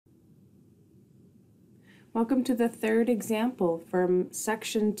Welcome to the third example from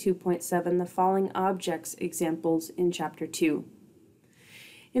section 2.7, the falling objects examples in chapter 2.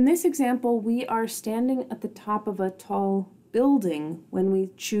 In this example, we are standing at the top of a tall building when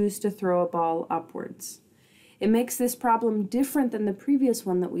we choose to throw a ball upwards. It makes this problem different than the previous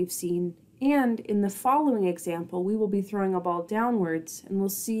one that we've seen, and in the following example, we will be throwing a ball downwards, and we'll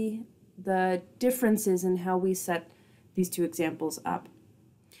see the differences in how we set these two examples up.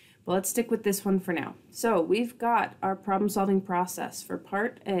 But let's stick with this one for now. So we've got our problem-solving process for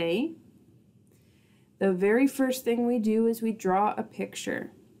part A. The very first thing we do is we draw a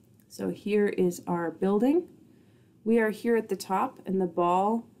picture. So here is our building. We are here at the top, and the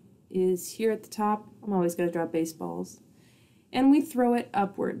ball is here at the top. I'm always going to draw baseballs. And we throw it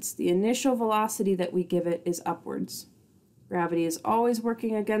upwards. The initial velocity that we give it is upwards. Gravity is always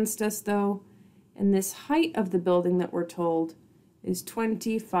working against us, though, and this height of the building that we're told is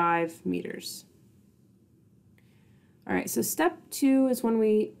 25 meters. All right, so step 2 is when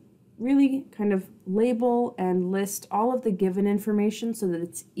we really kind of label and list all of the given information so that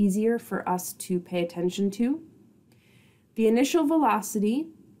it's easier for us to pay attention to. The initial velocity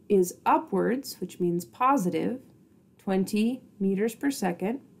is upwards, which means positive, 20 meters per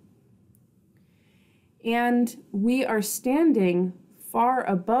second. And we are standing far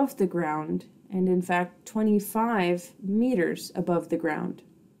above the ground, and in fact 25 meters above the ground.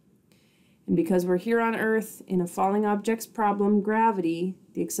 And because we're here on Earth in a falling objects problem, gravity,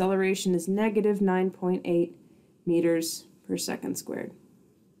 the acceleration is negative 9.8 meters per second squared.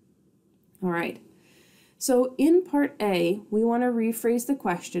 All right, so in part A, we want to rephrase the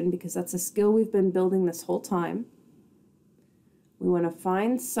question because that's a skill we've been building this whole time. We want to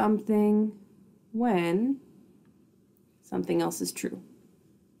find something when something else is true.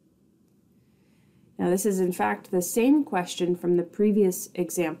 Now this is in fact the same question from the previous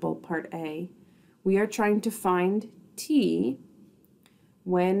example, part A. We are trying to find t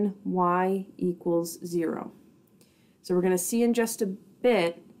when y equals 0. So we're going to see in just a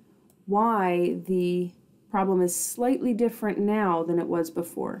bit why the problem is slightly different now than it was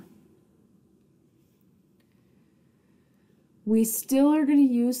before. We still are going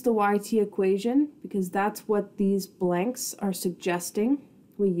to use the yt equation because that's what these blanks are suggesting.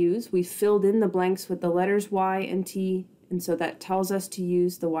 We filled in the blanks with the letters y and t, and so that tells us to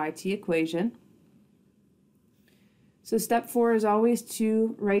use the yt equation. So step 4 is always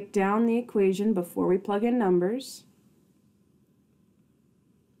to write down the equation before we plug in numbers.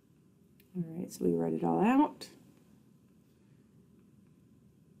 All right, so we write it all out.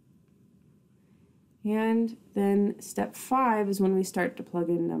 And then step 5 is when we start to plug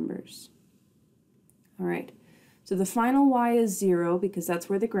in numbers. All right. So the final y is 0 because that's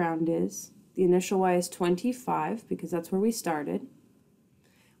where the ground is. The initial y is 25 because that's where we started.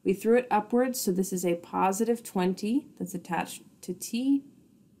 We threw it upwards, so this is a positive 20 that's attached to t.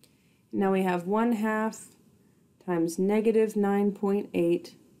 Now we have 1/2 times negative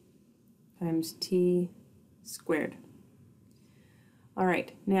 9.8 times t squared. All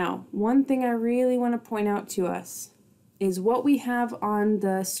right, now one thing I really want to point out to us is what we have on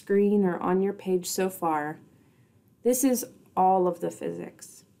the screen or on your page so far. This is all of the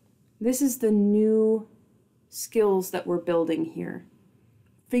physics. This is the new skills that we're building here.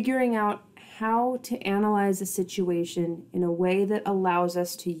 Figuring out how to analyze a situation in a way that allows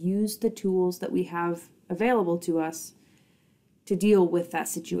us to use the tools that we have available to us to deal with that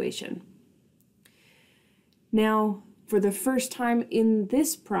situation. Now, for the first time in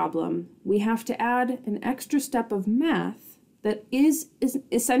this problem, we have to add an extra step of math that is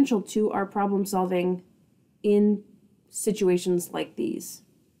essential to our problem solving in situations like these.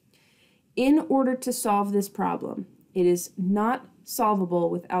 In order to solve this problem, it is not solvable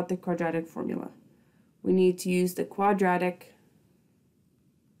without the quadratic formula. We need to use the quadratic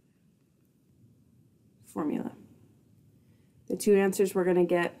formula. The two answers we're going to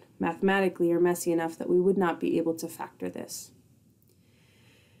get mathematically are messy enough that we would not be able to factor this.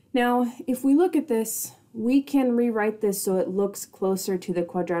 Now, if we look at this, we can rewrite this so it looks closer to the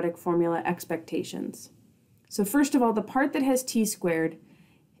quadratic formula expectations. So first of all, the part that has t squared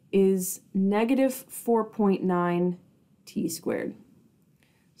is negative 4.9 t squared.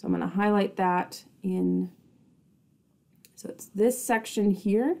 So I'm going to highlight that in, so it's this section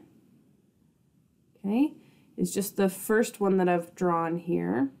here, okay, is just the first one that I've drawn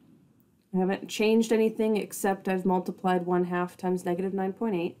here. I haven't changed anything except I've multiplied 1/2 times negative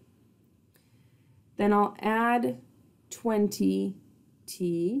 9.8. Then I'll add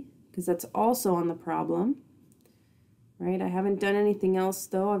 20t, because that's also on the problem. Right, I haven't done anything else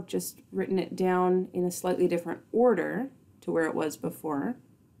though, I've just written it down in a slightly different order to where it was before.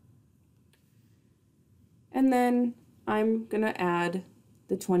 and then I'm going to add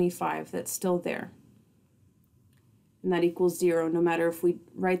the 25 that's still there. And that equals 0, no matter if we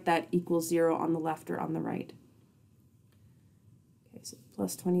write that equals 0 on the left or on the right. Okay, so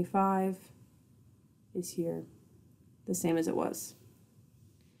plus 25 is here, the same as it was.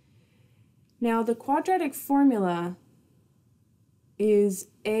 Now the quadratic formula is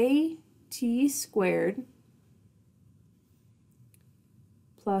AT squared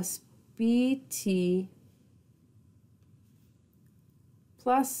plus BT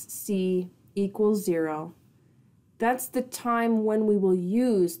plus C equals 0. That's the time when we will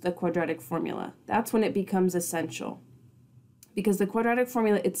use the quadratic formula. That's when it becomes essential. Because the quadratic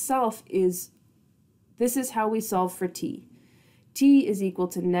formula itself this is how we solve for t. T is equal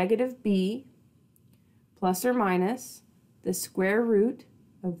to negative b plus or minus the square root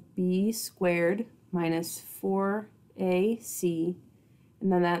of b squared minus 4ac,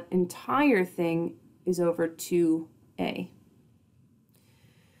 and then that entire thing is over 2a.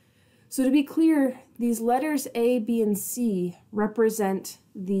 So to be clear, these letters A, B, and C represent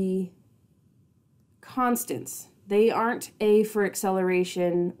the constants. They aren't A for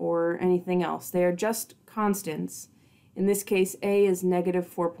acceleration or anything else. They are just constants. In this case, A is negative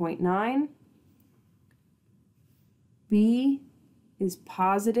 4.9. B is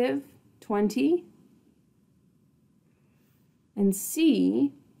positive 20. And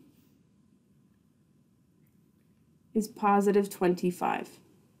C is positive 25.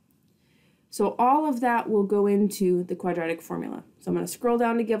 So all of that will go into the quadratic formula. So I'm going to scroll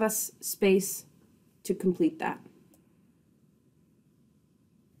down to give us space to complete that.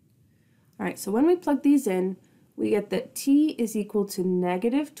 All right, so when we plug these in, we get that t is equal to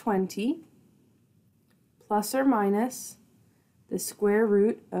negative 20 plus or minus the square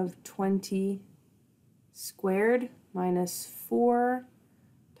root of 20 squared minus 4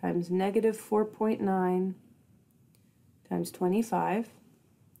 times negative 4.9 times 25.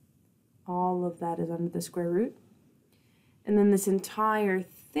 All of that is under the square root. And then this entire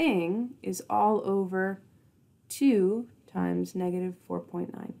thing is all over 2 times negative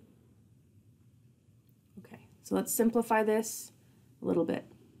 4.9. Okay, so let's simplify this a little bit.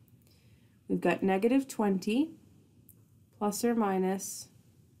 We've got negative 20 plus or minus,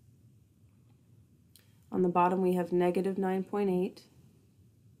 on the bottom we have negative 9.8,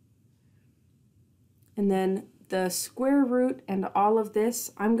 and then the square root and all of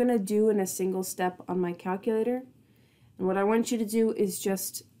this I'm going to do in a single step on my calculator. And what I want you to do is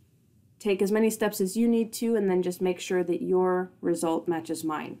just take as many steps as you need to and then just make sure that your result matches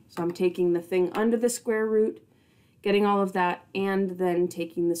mine. So I'm taking the thing under the square root, getting all of that, and then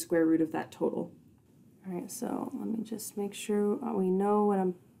taking the square root of that total. All right, so let me just make sure we know what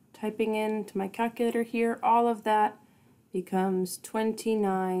I'm typing into my calculator here. All of that becomes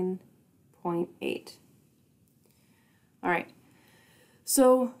 29.8. All right,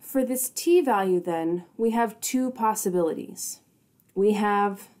 so for this t value then, we have two possibilities. We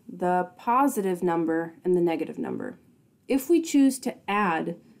have the positive number and the negative number. If we choose to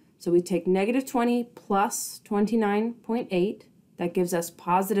add, so we take negative 20 plus 29.8, that gives us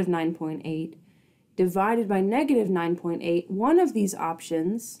positive 9.8, divided by negative 9.8, one of these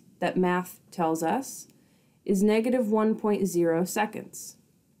options that math tells us is negative 1.0 seconds.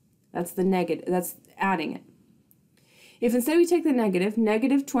 That's the negative, that's adding it. If instead we take the negative,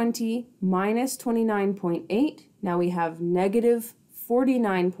 negative 20 minus 29.8, now we have negative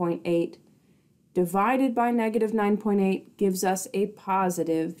 49.8 divided by negative 9.8 gives us a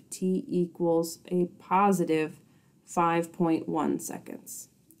positive, t equals a positive 5.1 seconds,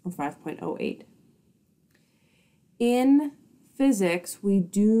 or 5.08. In physics, we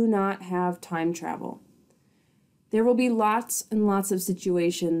do not have time travel. There will be lots and lots of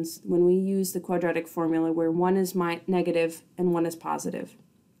situations when we use the quadratic formula where one is negative and one is positive.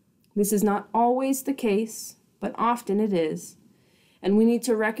 This is not always the case, but often it is. And we need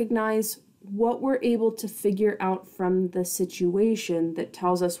to recognize what we're able to figure out from the situation that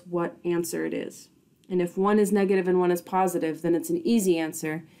tells us what answer it is. And if one is negative and one is positive, then it's an easy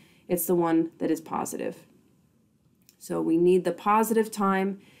answer. It's the one that is positive. So we need the positive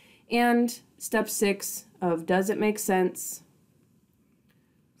time, and step 6 of does it make sense?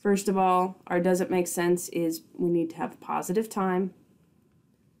 First of all, our does it make sense is we need to have positive time.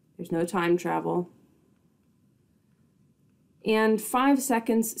 There's no time travel. And 5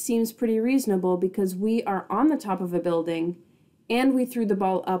 seconds seems pretty reasonable because we are on the top of a building and we threw the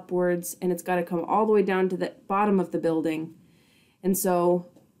ball upwards and it's got to come all the way down to the bottom of the building. And so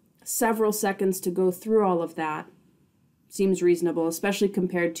several seconds to go through all of that seems reasonable, especially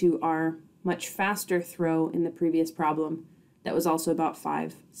compared to our much faster throw in the previous problem that was also about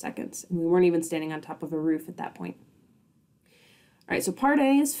 5 seconds. And we weren't even standing on top of a roof at that point. All right, so part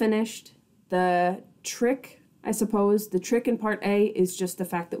A is finished. The trick, I suppose, the trick in part A is just the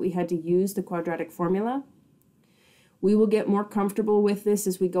fact that we had to use the quadratic formula. We will get more comfortable with this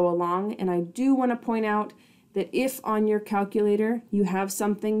as we go along, and I do want to point out that if on your calculator you have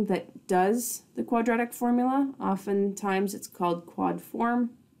something that does the quadratic formula, oftentimes it's called quad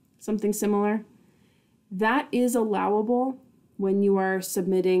form, something similar, that is allowable when you are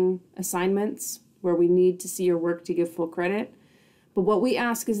submitting assignments where we need to see your work to give full credit. But what we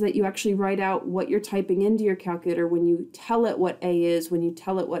ask is that you actually write out what you're typing into your calculator when you tell it what A is, when you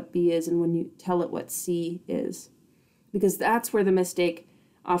tell it what B is, and when you tell it what C is. Because that's where the mistake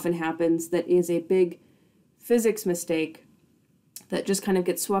often happens. That is a big physics mistake that just kind of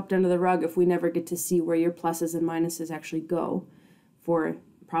gets swept under the rug if we never get to see where your pluses and minuses actually go for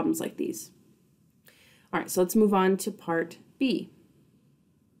problems like these. All right, so let's move on to part B.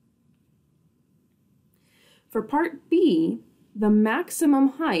 For part B, the maximum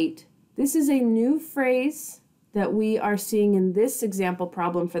height, this is a new phrase that we are seeing in this example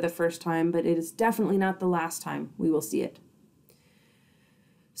problem for the first time, but it is definitely not the last time we will see it.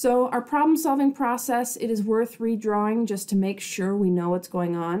 So our problem-solving process, it is worth redrawing just to make sure we know what's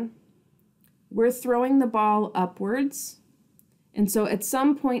going on. We're throwing the ball upwards, and so at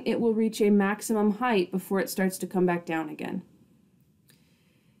some point it will reach a maximum height before it starts to come back down again.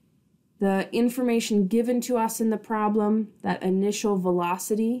 The information given to us in the problem, that initial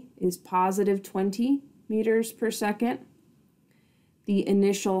velocity is positive 20 meters per second. The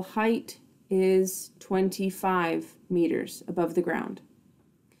initial height is 25 meters above the ground.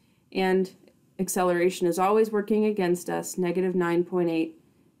 And acceleration is always working against us, negative 9.8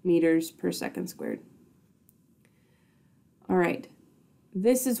 meters per second squared. All right,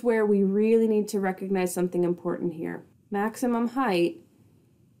 this is where we really need to recognize something important here. Maximum height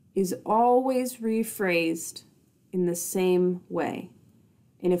is always rephrased in the same way.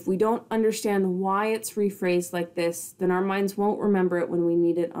 And if we don't understand why it's rephrased like this, then our minds won't remember it when we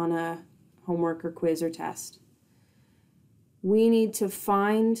need it on a homework or quiz or test. We need to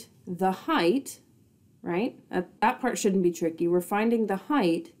find the height, right? That part shouldn't be tricky. We're finding the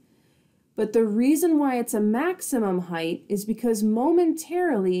height, but the reason why it's a maximum height is because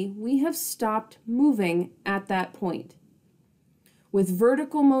momentarily we have stopped moving at that point. With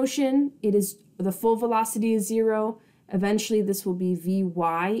vertical motion, it is the full velocity is 0. Eventually, this will be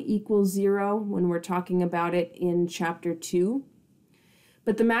Vy equals 0 when we're talking about it in Chapter 2.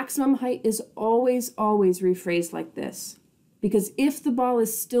 But the maximum height is always rephrased like this. Because if the ball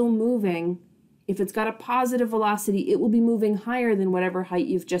is still moving, if it's got a positive velocity, it will be moving higher than whatever height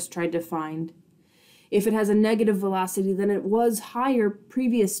you've just tried to find. If it has a negative velocity, then it was higher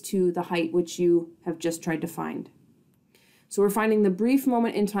previous to the height which you have just tried to find. So we're finding the brief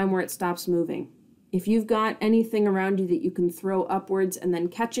moment in time where it stops moving. If you've got anything around you that you can throw upwards and then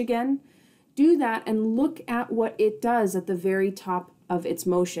catch again, do that and look at what it does at the very top of its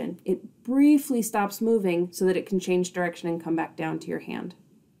motion. It briefly stops moving so that it can change direction and come back down to your hand.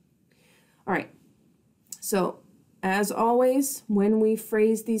 All right, so as always, when we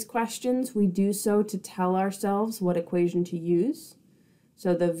phrase these questions, we do so to tell ourselves what equation to use.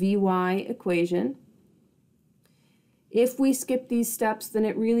 So the Vy equation. If we skip these steps, then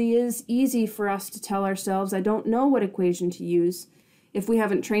it really is easy for us to tell ourselves, I don't know what equation to use, if we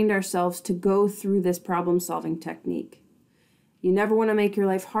haven't trained ourselves to go through this problem-solving technique. You never want to make your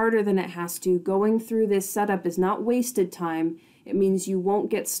life harder than it has to. Going through this setup is not wasted time. It means you won't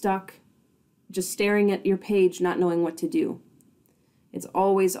get stuck just staring at your page, not knowing what to do. It's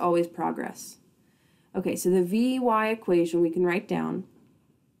always progress. Okay, so the Vy equation we can write down.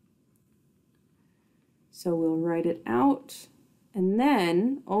 So we'll write it out, and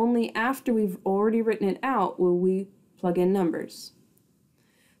then only after we've already written it out will we plug in numbers.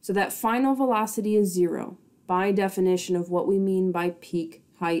 So that final velocity is 0, by definition of what we mean by peak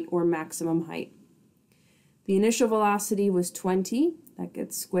height or maximum height. The initial velocity was 20, that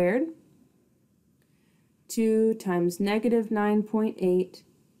gets squared. 2 times negative 9.8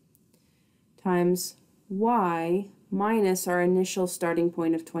 times y minus our initial starting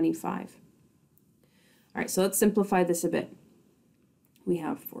point of 25. All right, so let's simplify this a bit. We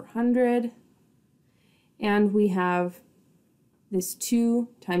have 400, and we have this 2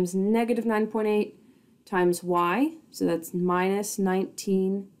 times negative 9.8 times y, so that's minus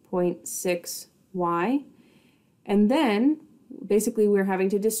 19.6y. And then, basically, we're having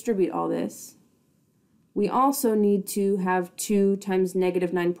to distribute all this. We also need to have 2 times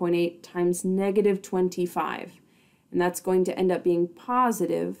negative 9.8 times negative 25, and that's going to end up being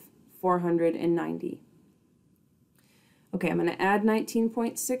positive 490. Okay, I'm going to add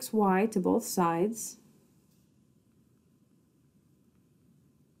 19.6y to both sides.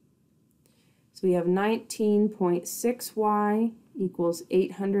 So we have 19.6y equals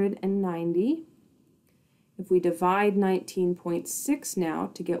 890. If we divide 19.6 now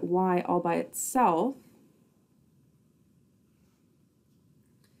to get y all by itself,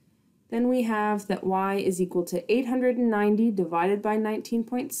 then we have that y is equal to 890 divided by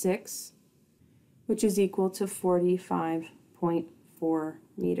 19.6, which is equal to 45.4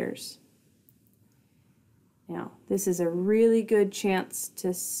 meters. Now, this is a really good chance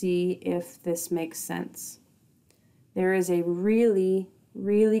to see if this makes sense. There is a really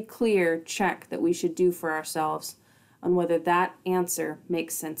clear check that we should do for ourselves on whether that answer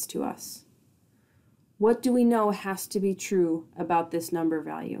makes sense to us. What do we know has to be true about this number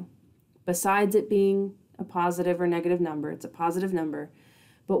value? Besides it being a positive or negative number, it's a positive number.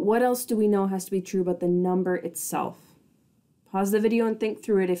 But what else do we know has to be true about the number itself? Pause the video and think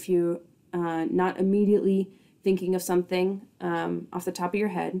through it if you're not immediately thinking of something off the top of your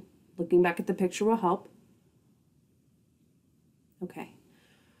head. Looking back at the picture will help. Okay.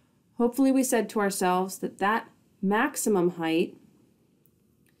 Hopefully we said to ourselves that that maximum height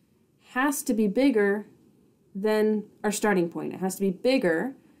has to be bigger than our starting point. It has to be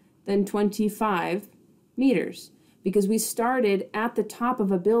bigger than 25 meters because we started at the top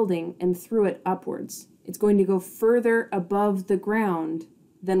of a building and threw it upwards. It's going to go further above the ground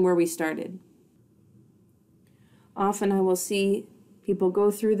than where we started. Often I will see people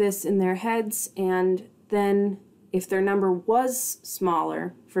go through this in their heads, and then if their number was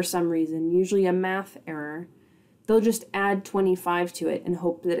smaller for some reason, usually a math error, they'll just add 25 to it and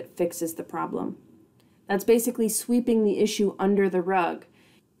hope that it fixes the problem. That's basically sweeping the issue under the rug.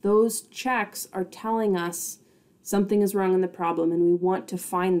 Those checks are telling us something is wrong in the problem and we want to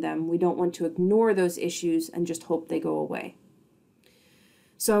find them. We don't want to ignore those issues and just hope they go away.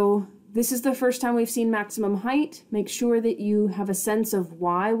 So this is the first time we've seen maximum height. Make sure that you have a sense of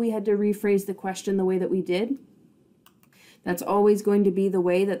why we had to rephrase the question the way that we did. That's always going to be the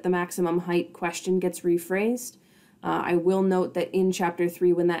way that the maximum height question gets rephrased. I will note that in Chapter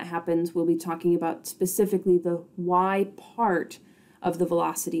 3, when that happens, we'll be talking about specifically the y part of the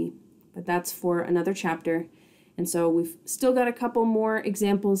velocity, but that's for another chapter. And so we've still got a couple more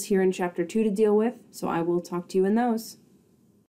examples here in Chapter 2 to deal with, so I will talk to you in those.